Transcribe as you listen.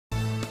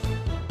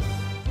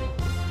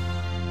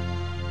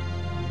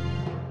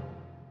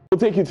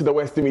take you to the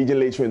Western region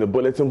later in the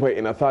bulletin, where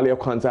Inathalia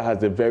Kwanta has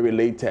the very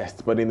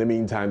latest. But in the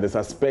meantime, the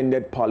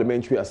suspended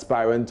parliamentary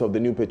aspirant of the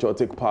New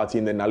Patriotic Party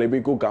in the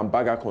Nalebego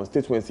Gambaga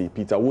constituency,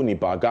 Peter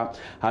Wuni-Baga,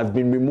 has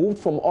been removed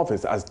from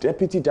office as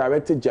Deputy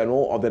Director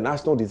General of the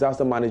National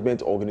Disaster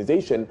Management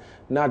Organization,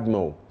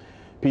 NADMO.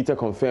 Peter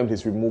confirmed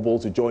his removal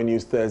to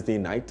JoyNews Thursday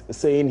night,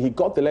 saying he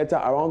got the letter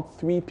around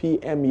 3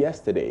 p.m.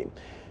 yesterday.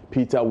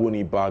 Peter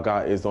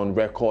Wuni-Baga is on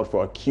record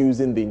for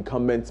accusing the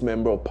incumbent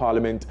Member of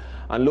Parliament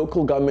and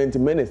Local Government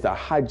Minister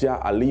Haja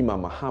Alima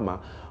Mahama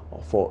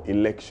for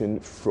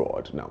election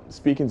fraud. Now,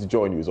 speaking to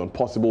JoyNews on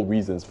possible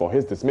reasons for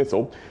his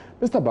dismissal,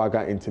 Mr.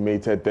 Baga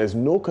intimated there's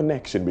no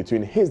connection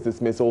between his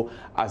dismissal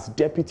as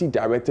Deputy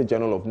Director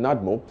General of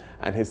NADMO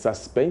and his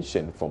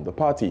suspension from the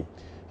party.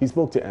 He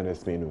spoke to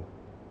Ernest Menu.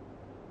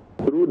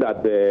 Through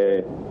that,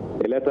 a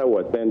letter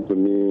was sent to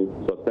me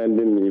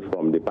suspending me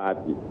from the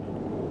party.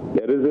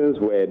 The reasons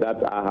were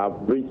that I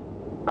have breached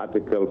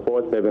Article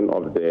 47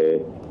 of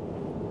the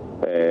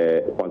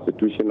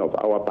Constitution of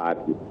our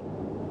party,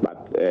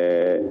 but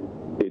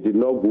they did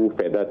not go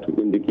further to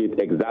indicate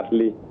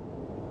exactly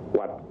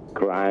what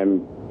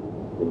crime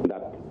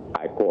that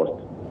I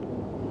caused.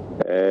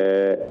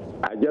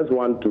 I just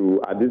want to,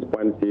 at this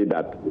point, say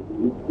that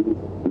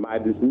my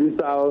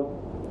dismissal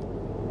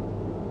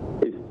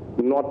is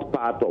not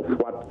part of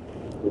what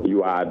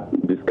you are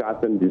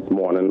discussing this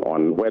morning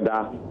on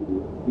whether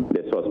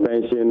the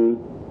suspension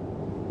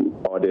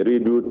or the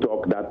redo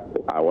talk that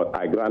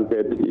I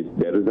granted is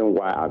the reason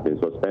why I've been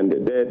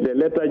suspended. The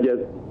letter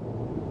just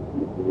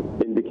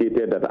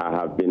indicated that I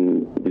have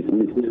been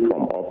dismissed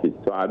from office.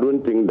 So I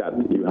don't think that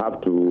you have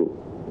to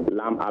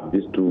lamp up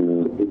these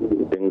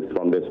two things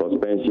from the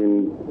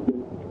suspension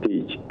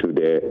stage to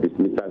the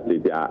dismissal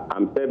stage.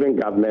 I'm serving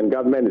government.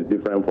 Government is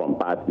different from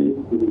party.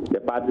 The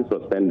party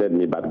suspended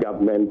me, but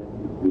government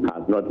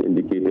has not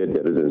indicated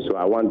the reason. So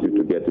I want you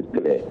to get it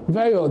clear.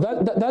 Very well.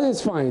 That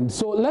is fine.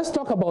 So let's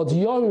talk about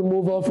your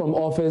removal from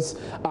office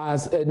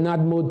as a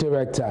NADMO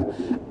director.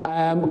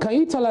 Can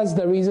you tell us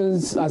the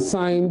reasons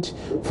assigned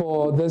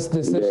for this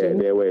decision?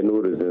 There were no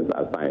reasons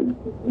assigned.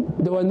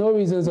 There were no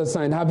reasons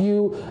assigned. Have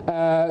you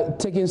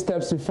taken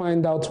steps to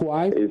find out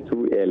why? It's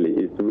too early.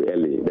 It's too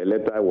early. The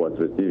letter was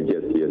received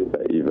just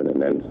yesterday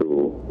evening, and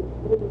so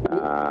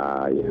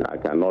I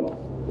cannot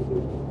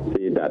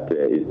say that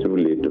it's too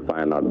late to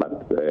find out.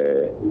 But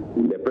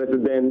the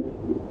president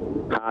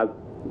has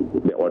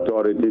the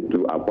authority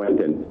to appoint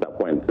and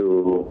disappoint.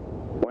 So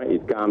when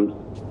it comes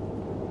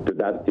to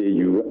that stage,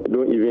 you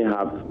don't even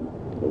have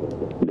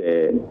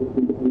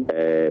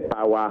the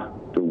power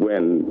to go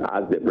and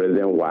ask the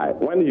president why.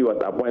 When he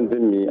was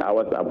appointing me, I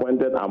was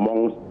appointed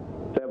amongst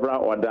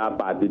several other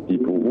party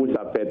people who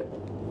suffered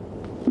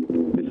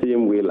the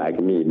same way like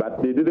me,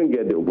 but they didn't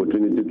get the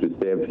opportunity to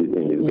serve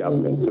in his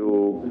government.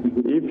 So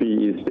if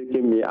he is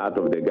taking me out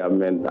of the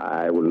government,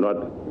 I will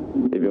not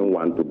even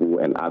want to go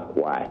and ask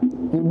why.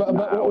 But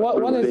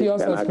what is your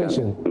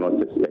suspicion? I cannot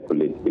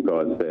speculate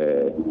because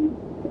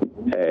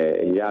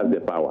he has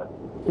the power.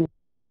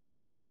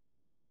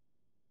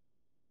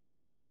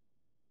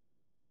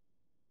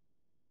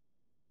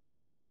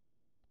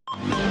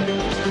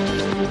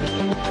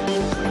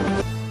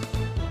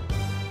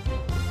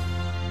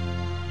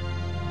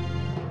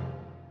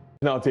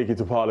 Now take you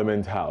to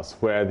Parliament House,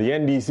 where the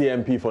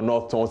NDC MP for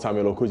North Tongue,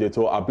 Samuel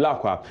Okujeto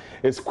Ablakwa,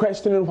 is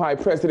questioning why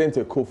President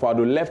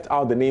Akufo-Addo left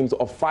out the names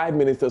of 5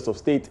 ministers of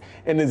state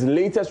in his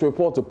latest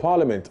report to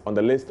Parliament on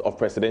the list of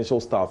presidential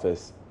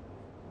staffers.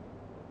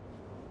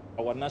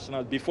 Our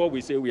national, before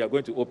we say we are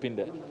going to open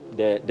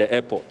the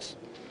airports,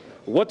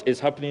 what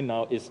is happening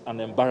now is an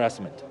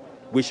embarrassment.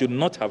 We should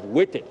not have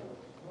waited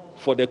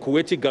for the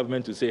Kuwaiti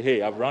government to say,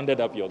 hey, I've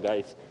rounded up your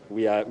guys.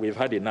 We've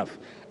had enough.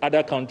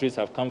 Other countries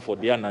have come for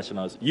their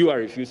nationals. You are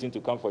refusing to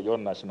come for your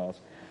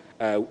nationals.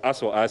 As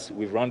for us,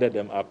 we've rounded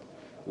them up.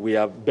 We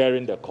are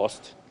bearing the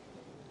cost.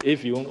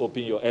 If you won't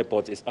open your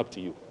airport, it's up to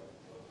you.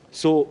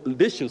 So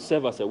this should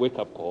serve as a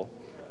wake-up call,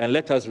 and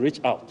let us reach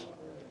out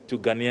to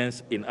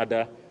Ghanaians in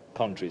other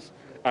countries.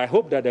 I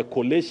hope that the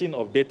collation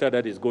of data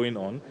that is going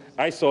on,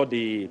 I saw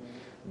the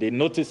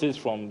notices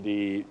from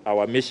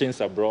our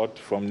missions abroad,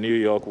 from New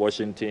York,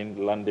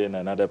 Washington, London,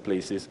 and other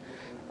places,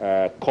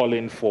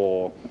 calling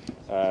for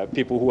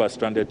people who are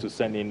stranded to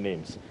send in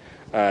names.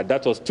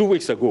 That was 2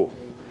 weeks ago.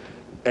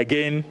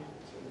 Again,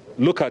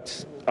 look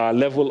at our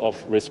level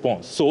of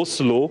response. So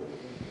slow.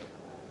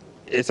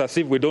 It's as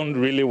if we don't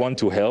really want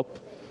to help.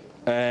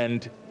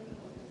 And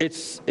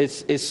it's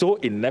so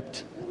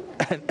inept.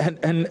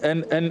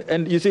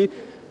 And you see,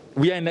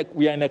 we are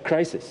in a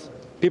crisis.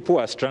 People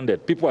are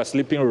stranded. People are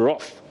sleeping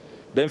rough.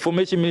 The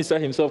information minister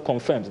himself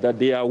confirms that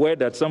they are aware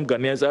that some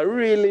Ghanaians are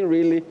really,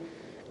 really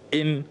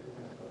in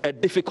a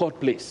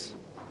difficult place.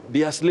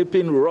 They are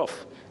sleeping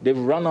rough. They've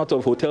run out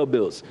of hotel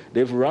bills.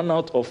 They've run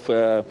out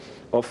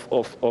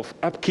of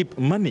upkeep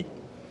money.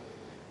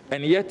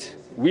 And yet,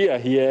 we are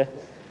here.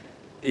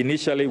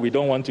 Initially, we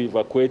don't want to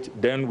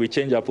evacuate. Then we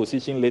change our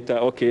position later.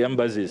 Okay,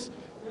 embassies,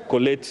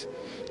 collate,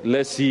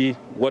 let's see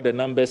what the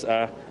numbers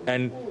are,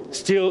 and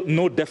still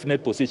no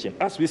definite position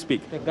as we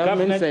speak. The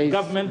government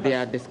says they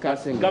are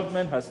discussing.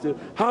 Government has still.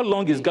 How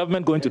long is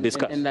government going to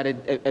discuss? And that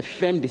a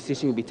firm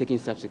decision will be taken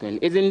subsequently.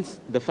 Isn't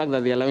the fact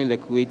that they're allowing the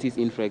Kuwaitis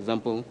in, for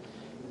example,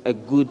 a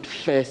good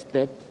first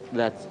step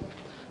that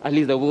at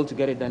least the will to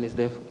get it done is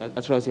there,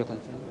 as far as you're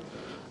concerned?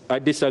 I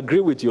disagree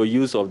with your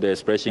use of the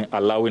expression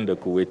allowing the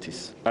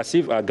Kuwaitis, as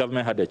if our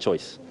government had a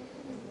choice.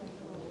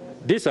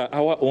 These are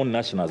our own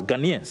nationals,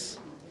 Ghanaians.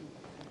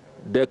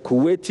 The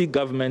Kuwaiti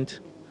government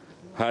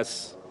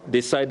has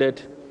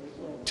decided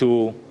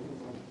to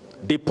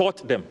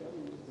deport them.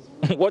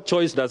 What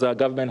choice does our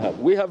government have?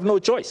 We have no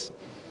choice.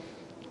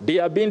 They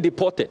are being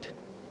deported.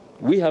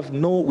 We have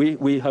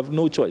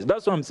no choice.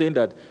 That's why I'm saying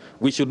that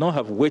we should not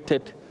have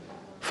waited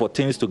for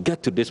things to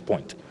get to this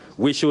point.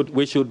 We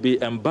should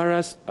be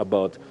embarrassed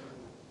about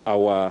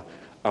our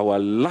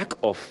lack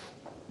of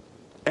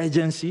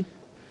urgency,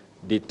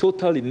 the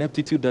total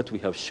ineptitude that we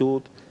have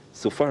showed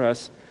so far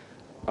as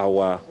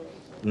our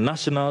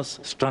nationals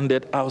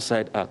stranded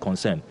outside are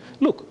concerned.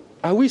 Look,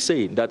 are we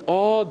saying that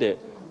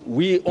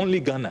we only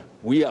Ghana,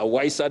 we are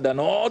wiser than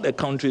all the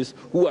countries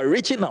who are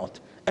reaching out?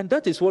 And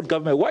that is what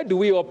government, why do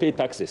we all pay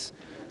taxes?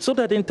 So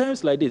that in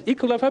times like this, it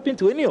could have happened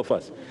to any of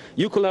us.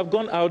 You could have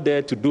gone out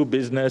there to do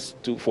business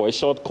for a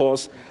short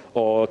course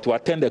or to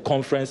attend a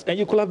conference, and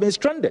you could have been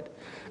stranded.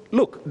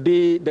 Look,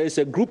 there is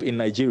a group in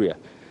Nigeria,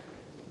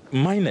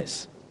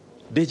 miners.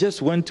 They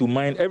just went to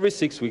mine. Every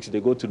 6 weeks,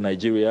 they go to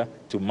Nigeria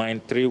to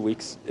mine 3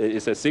 weeks.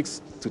 It's a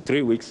 6 to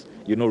 3 weeks,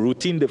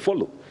 routine they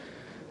follow.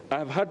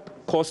 I've had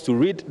cause to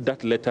read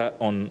that letter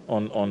on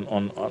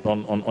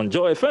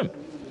Joy FM,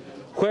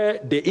 where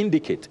they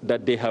indicate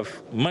that they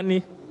have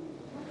money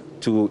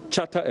to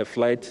charter a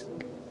flight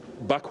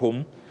back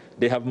home.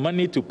 They have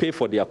money to pay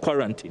for their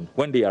quarantine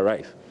when they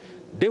arrive.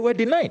 They were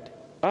denied.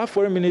 Our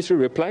foreign ministry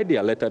replied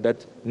their letter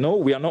that, no,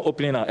 we are not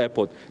opening our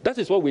airport. That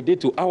is what we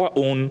did to our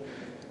own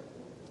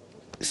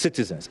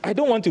citizens. I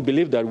don't want to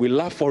believe that we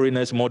love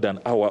foreigners more than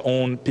our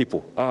own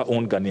people, our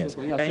own Ghanaians.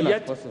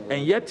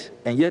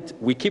 And yet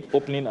we keep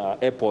opening our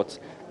airports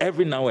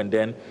every now and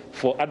then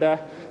for other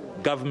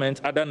governments,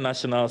 other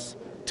nationals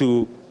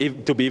to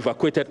be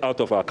evacuated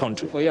out of our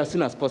country. For you, as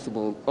soon as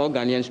possible, all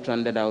Ghanaians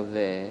stranded out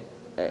there,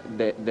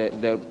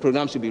 the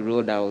program should be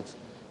rolled out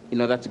in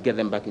order to get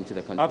them back into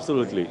the country.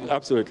 Absolutely,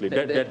 absolutely.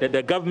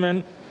 The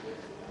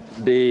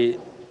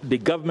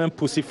government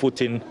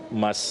pussyfooting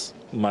must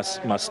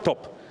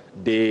stop.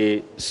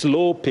 The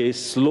slow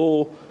pace,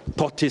 slow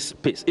tortoise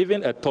pace.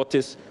 Even a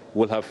tortoise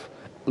will have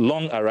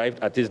long arrived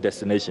at its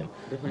destination.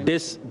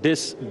 This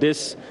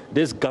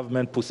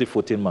government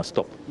pussyfooting must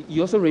stop.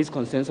 You also raised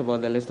concerns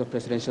about the list of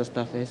presidential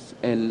staffers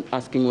and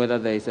asking whether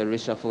there is a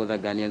reshuffle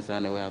that Ghanaians are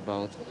unaware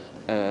about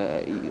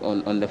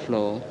on the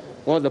floor.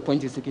 What was the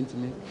point you're seeking to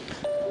make?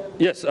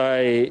 Yes,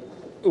 I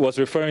was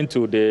referring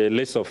to the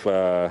list of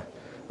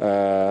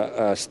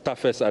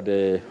staffers at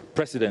the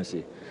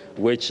presidency,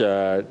 which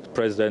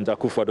President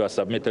Akufo-Addo has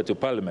submitted to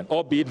Parliament,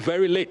 albeit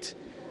very late.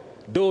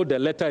 Though the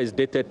letter is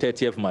dated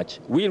 30th March.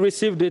 We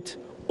received it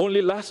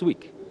only last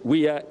week.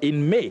 We are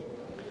in May.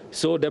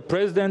 So the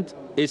president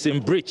is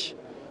in breach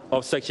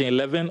of Section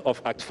 11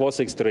 of Act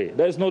 463.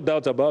 There is no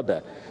doubt about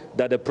that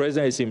the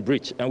president is in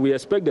breach. And we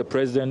expect the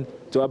president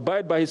to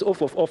abide by his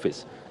oath of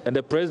office. And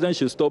the president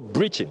should stop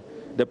breaching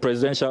the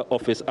Presidential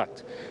Office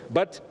Act.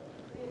 But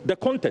the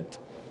content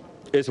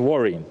is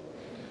worrying.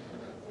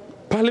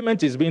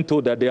 Parliament is being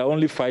told that there are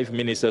only 5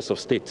 ministers of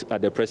state at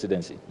the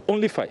presidency.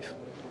 Only 5.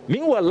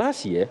 Meanwhile,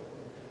 last year,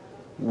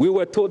 we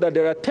were told that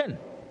there are 10.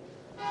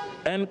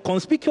 And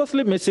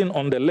conspicuously missing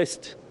on the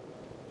list,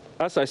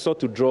 as I sought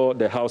to draw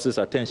the House's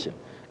attention,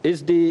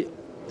 is the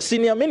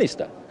senior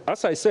minister.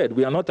 As I said,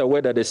 we are not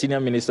aware that the senior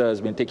minister has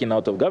been taken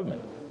out of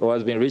government or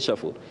has been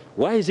reshuffled.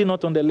 Why is he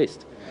not on the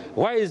list?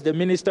 Why is the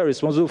minister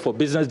responsible for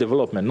business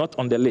development not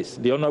on the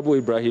list? The Honorable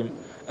Ibrahim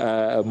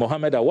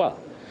Mohammed Awal.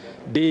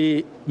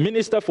 The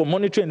Minister for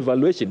Monitoring and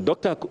Evaluation,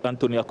 Dr.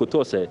 Anthony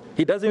Akoto, said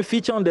he doesn't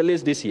feature on the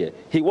list this year.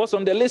 He was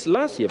on the list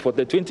last year for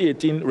the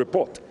 2018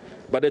 report.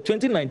 But the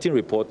 2019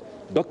 report,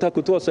 Dr.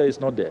 Akoto said is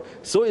not there.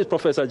 So is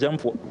Professor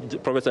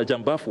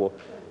Jambafo,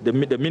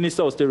 the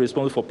Minister of State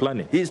responsible for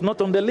planning. He is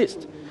not on the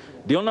list.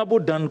 The Honorable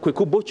Dan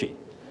Kweku Boche,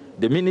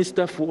 the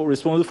Minister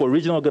responsible for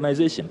regional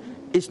organization,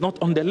 is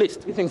not on the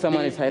list. You think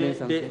someone is hiding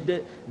something?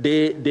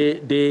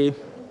 The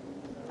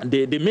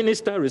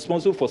Minister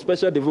responsible for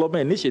special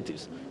development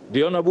initiatives,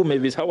 the Honorable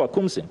Mavis Hawa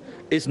Kumsin,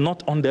 is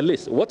not on the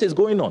list. What is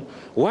going on?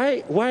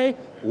 Why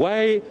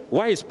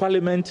is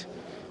Parliament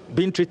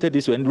being treated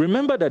this way? And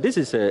remember that this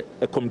is a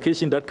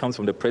communication that comes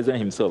from the President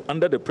himself,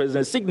 under the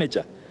President's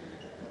signature.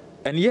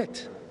 And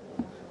yet,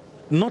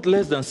 not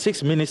less than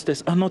 6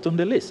 ministers are not on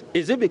the list.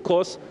 Is it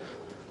because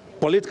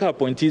political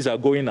appointees are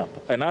going up?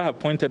 And I have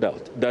pointed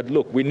out that,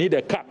 look, we need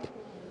a cap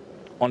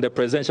on the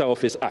Presidential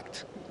Office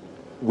Act.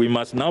 We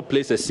must now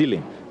place a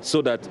ceiling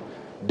so that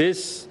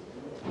this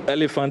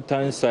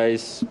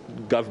elephantine-sized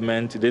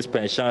government, this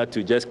pension,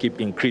 to just keep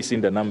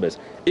increasing the numbers.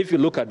 If you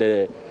look at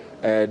the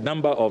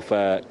number of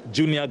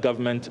junior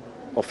government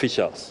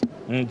officials,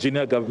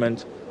 junior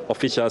government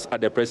officials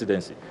at the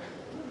presidency.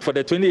 For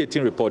the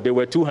 2018 report, there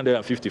were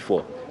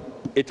 254.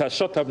 It has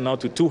shot up now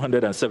to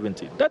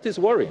 270. That is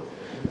worrying.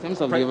 In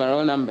terms of the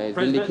overall numbers,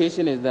 the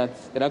indication is that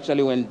it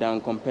actually went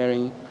down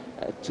comparing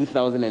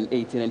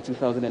 2018 and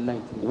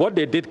 2019. What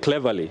they did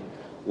cleverly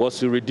was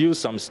to reduce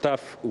some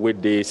staff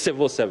with the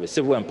civil service,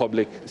 civil and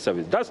public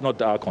service. That's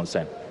not our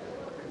concern.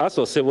 As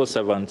for civil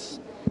servants,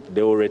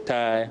 they will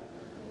retire.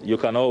 You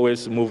can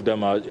always move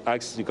them out.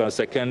 You can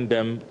second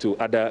them to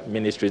other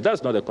ministries.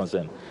 That's not the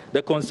concern.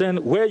 The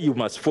concern where you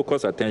must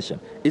focus attention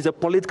is the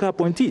political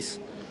appointees,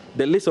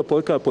 the list of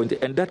political appointees,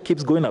 and that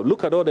keeps going up.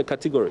 Look at all the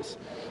categories.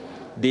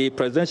 The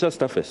presidential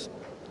staffers,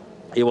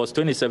 it was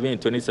 27 in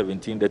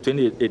 2017. The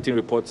 2018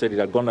 report said it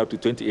had gone up to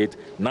 28.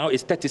 Now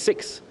it's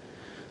 36.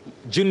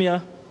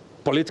 Junior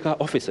political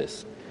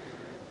officers,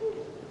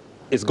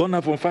 it's gone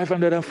up from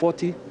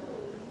 540,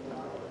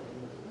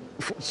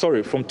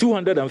 from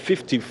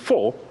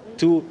 254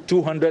 to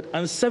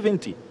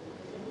 270.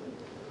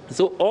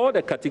 So all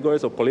the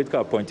categories of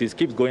political appointees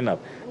keeps going up.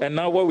 And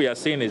now what we are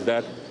seeing is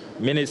that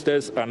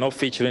ministers are not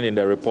featuring in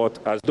the report,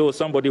 as though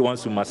somebody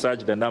wants to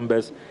massage the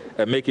numbers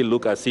and make it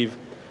look as if,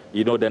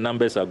 the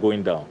numbers are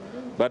going down.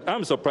 But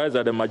I'm surprised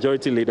that the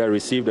majority leader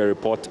received the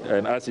report,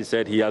 and as he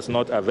said, he has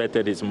not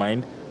averted his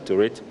mind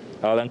to it.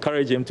 I'll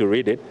encourage him to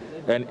read it,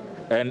 and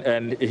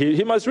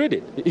he must read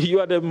it.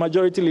 You are the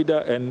majority leader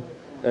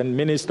and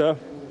Minister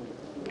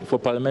for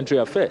Parliamentary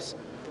Affairs.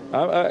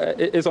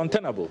 It's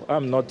untenable.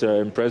 I'm not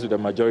impressed with the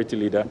majority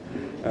leader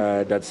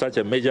that such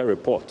a major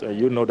report.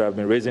 You know that I've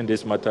been raising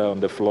this matter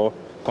on the floor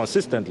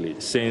consistently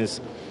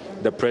since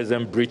the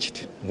president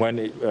breached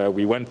when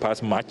we went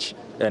past March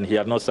and he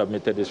had not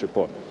submitted this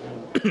report.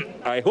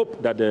 I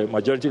hope that the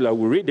majority leader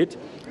will read it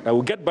and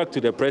will get back to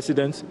the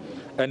president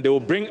and they will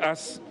bring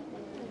us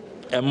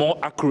a more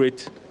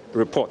accurate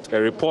report,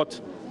 a report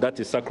that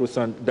is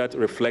sacrosanct, that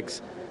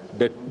reflects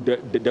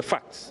the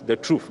facts, the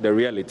truth, the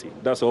reality.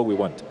 That's all we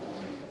want.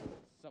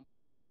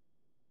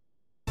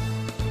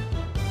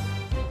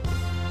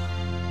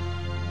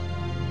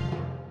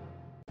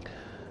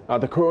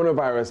 The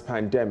coronavirus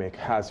pandemic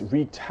has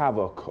wreaked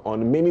havoc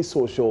on many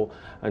social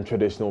and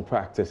traditional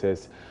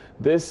practices.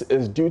 This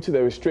is due to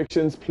the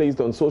restrictions placed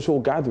on social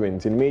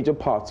gatherings in major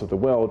parts of the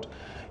world,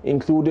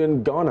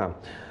 including Ghana.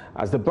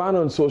 As the ban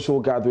on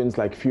social gatherings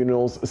like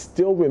funerals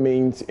still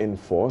remains in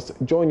force,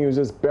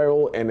 JoyNews'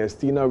 Beryl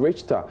Ernestina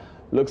Richter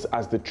looks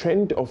at the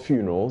trend of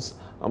funerals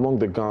among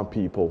the Ghana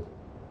people.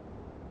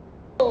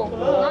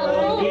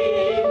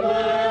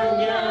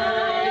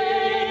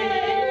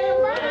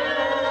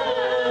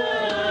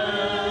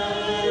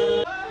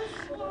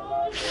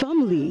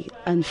 Family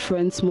and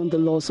friends mourn the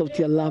loss of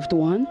their loved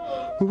one,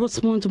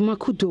 Rosamond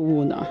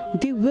Makudowona.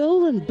 They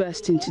wail and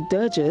burst into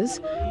dirges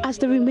as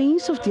the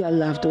remains of their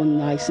loved one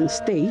lies in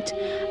state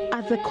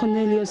at the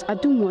Cornelius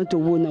Adumwa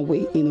Dowona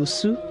Way in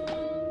Osu.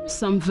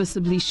 Some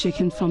visibly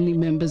shaken family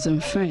members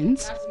and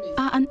friends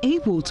are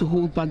unable to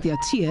hold back their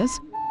tears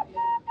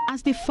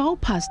as they file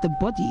past the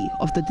body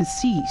of the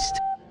deceased.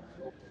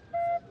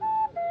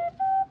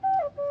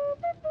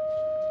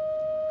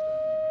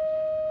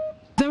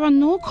 There are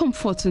no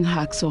comforting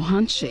hugs or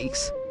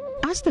handshakes.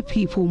 As the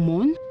people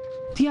mourn,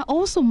 they are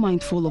also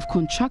mindful of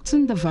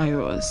contracting the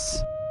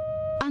virus.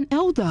 An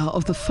elder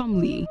of the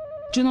family,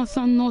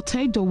 Jonathan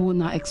Note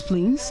Dowona,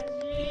 explains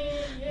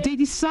they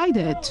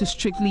decided to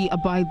strictly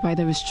abide by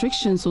the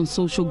restrictions on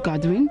social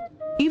gathering,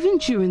 even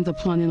during the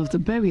planning of the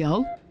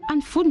burial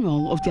and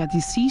funeral of their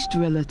deceased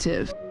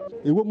relative.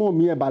 It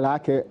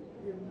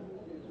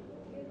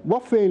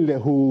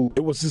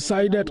was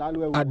decided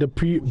at the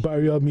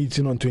pre-burial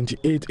meeting on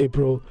 28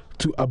 April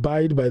to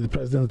abide by the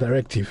President's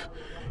directive.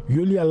 We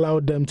only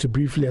allowed them to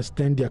briefly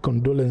extend their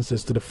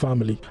condolences to the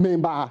family.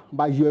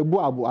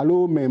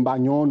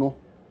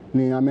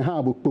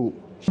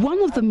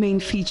 One of the main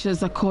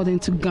features, according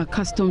to Ga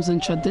customs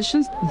and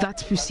traditions,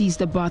 that precedes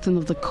the bathing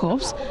of the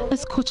corpse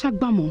is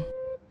Kochagbamo.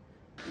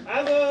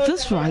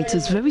 This rite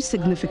is very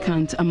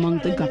significant among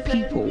the Ga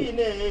people.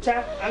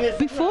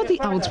 Before the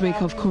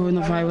outbreak of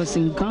coronavirus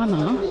in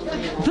Ghana,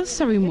 this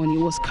ceremony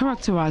was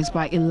characterized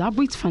by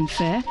elaborate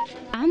fanfare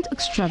and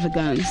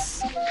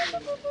extravagance.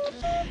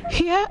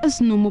 Here is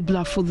Nomo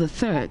Blafo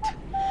III,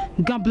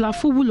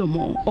 Gablafo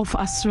Wulomo of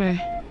Asre.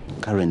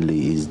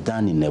 Currently, it's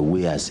done in a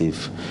way as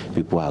if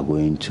people are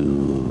going to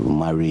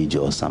marriage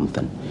or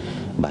something.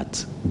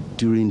 But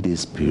during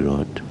this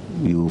period,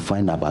 you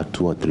find about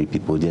 2 or 3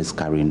 people just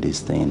carrying this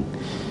thing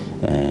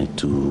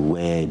to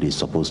where they're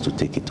supposed to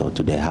take it, or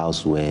to the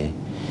house where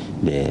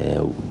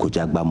the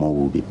Kojagbamo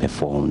will be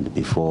performed.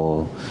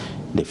 Before,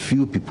 the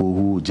few people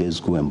who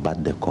just go and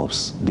bat the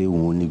corpse, they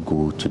will only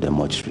go to the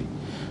mortuary.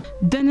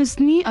 Dennis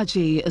Ni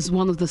Ajay is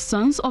one of the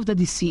sons of the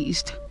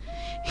deceased.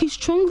 He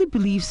strongly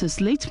believes his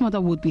late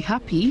mother would be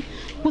happy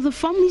with the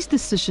family's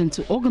decision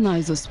to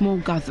organize a small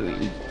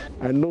gathering.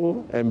 I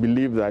know and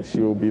believe that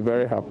she will be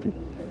very happy.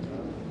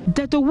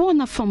 The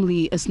Dowona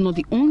family is not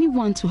the only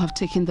one to have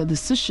taken the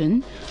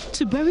decision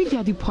to bury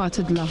their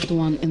departed loved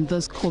one in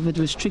this COVID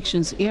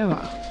restrictions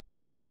era.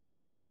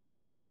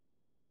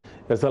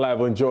 It's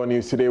live on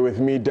JoyNews today with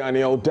me,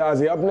 Daniel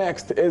Dazi. Up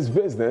next is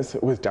Business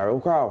with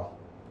Daryl Crow.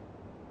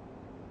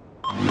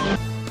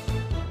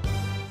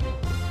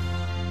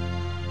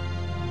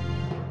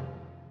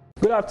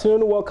 Good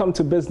afternoon, welcome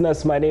to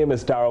Business. My name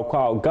is Daryl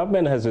Crow.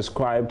 Government has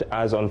described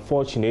as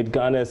unfortunate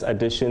Ghana's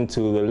addition to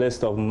the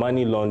list of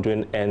money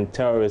laundering and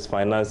terrorist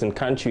financing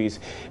countries.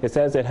 It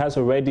says it has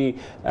already,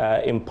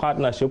 in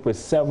partnership with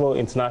several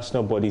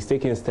international bodies,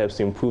 taken steps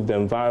to improve the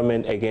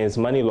environment against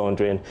money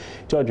laundering.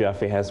 George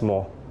Rafe has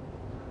more.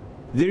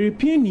 The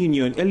European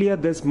Union earlier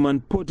this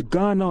month put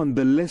Ghana on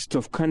the list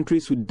of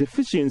countries with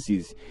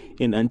deficiencies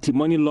in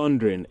anti-money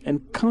laundering and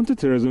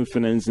counter-terrorism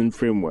financing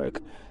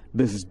framework.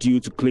 This is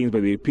due to claims by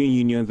the European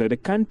Union that the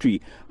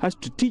country has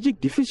strategic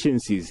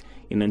deficiencies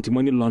in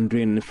anti-money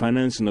laundering and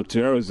financing of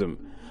terrorism.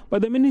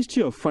 But the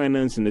Ministry of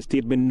Finance in a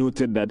statement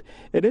noted that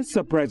it is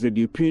surprised at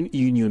the European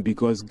Union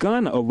because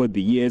Ghana over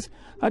the years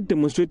had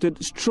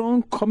demonstrated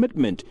strong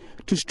commitment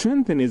to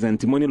strengthen its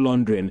anti-money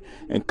laundering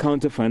and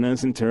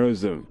counter-financing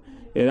terrorism.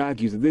 It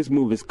argues that this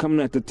move is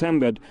coming at a time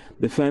that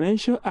the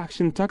Financial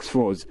Action Task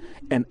Force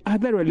and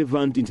other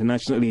relevant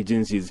international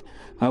agencies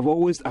have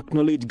always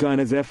acknowledged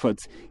Ghana's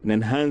efforts in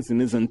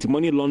enhancing its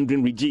anti-money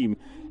laundering regime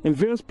in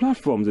various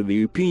platforms that the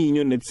European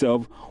Union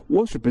itself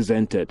was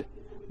represented.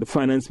 The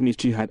Finance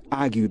Ministry had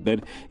argued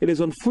that it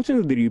is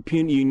unfortunate that the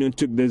European Union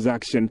took this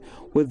action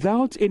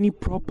without any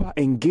proper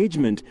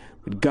engagement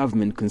with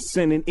government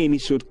concerning any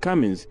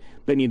shortcomings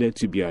that needed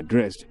to be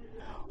addressed.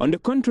 On the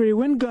contrary,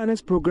 when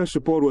Ghana's progress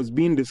report was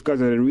being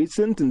discussed at a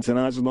recent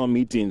international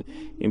meeting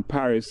in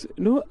Paris,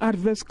 no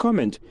adverse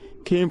comment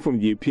came from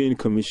the European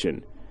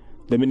Commission.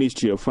 The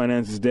Ministry of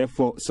Finance is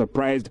therefore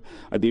surprised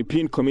at the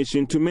European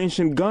Commission to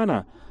mention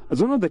Ghana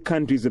as one of the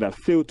countries that have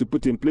failed to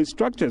put in place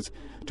structures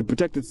to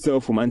protect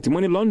itself from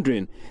anti-money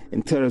laundering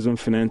and terrorism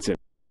financing.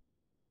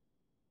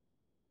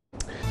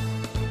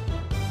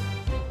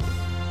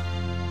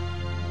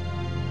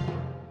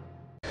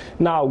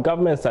 Now,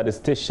 government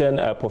statistician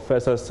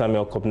Professor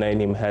Samuel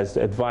Kobnainim has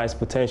advised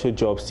potential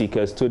job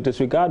seekers to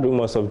disregard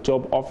rumors of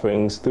job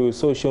offerings through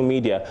social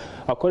media.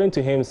 According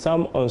to him,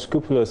 some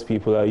unscrupulous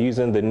people are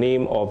using the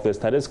name of the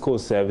Statistical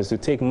Service to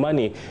take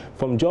money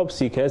from job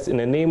seekers in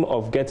the name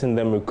of getting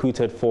them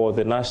recruited for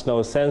the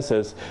national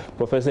census.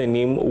 Professor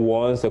Nim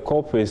warns the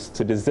culprits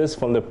to desist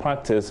from the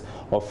practice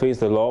or face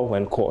the law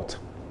when caught.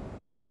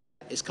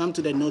 It's come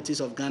to the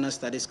notice of Ghana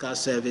Statistical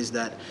Service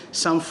that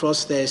some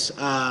fraudsters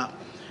are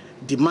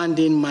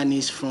demanding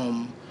monies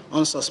from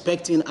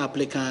unsuspecting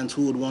applicants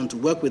who would want to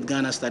work with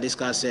Ghana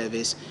Statistical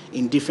Service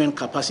in different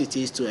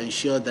capacities to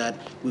ensure that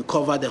we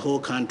cover the whole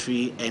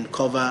country and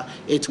cover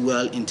it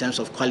well in terms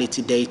of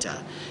quality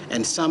data.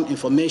 And some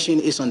information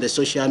is on the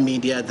social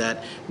media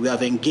that we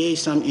have engaged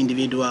some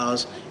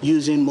individuals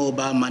using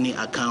mobile money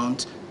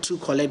accounts to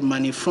collect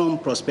money from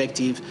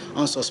prospective,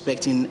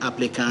 unsuspecting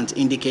applicants,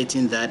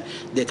 indicating that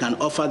they can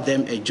offer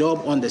them a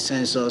job on the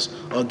census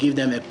or give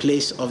them a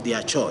place of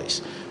their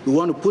choice. We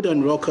want to put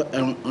on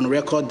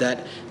record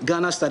that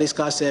Ghana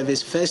Statistical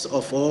Service, first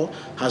of all,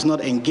 has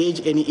not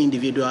engaged any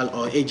individual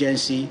or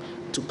agency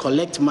to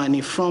collect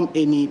money from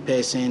any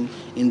person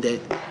in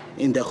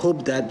the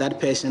hope that that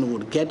person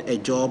would get a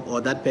job or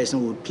that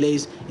person would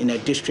place in a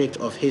district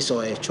of his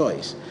or her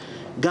choice.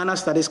 Ghana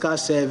Statistical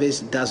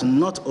Service does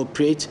not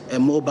operate a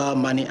mobile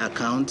money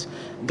account.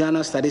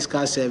 Ghana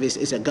Statistical Service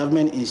is a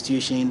government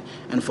institution,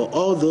 and for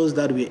all those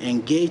that we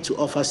engage to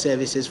offer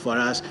services for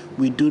us,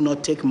 we do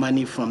not take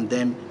money from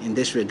them in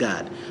this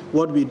regard.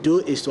 What we do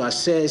is to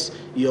assess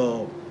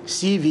your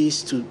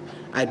CVs to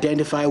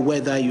identify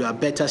whether you are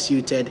better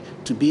suited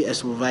to be a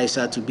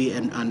supervisor, to be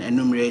an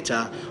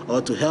enumerator,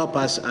 or to help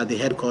us at the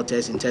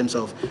headquarters in terms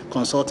of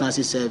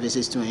consultancy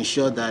services to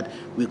ensure that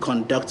we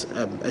conduct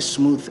a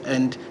smooth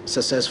and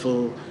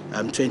successful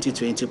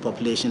 2020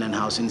 population and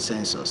housing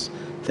census.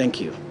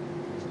 Thank you.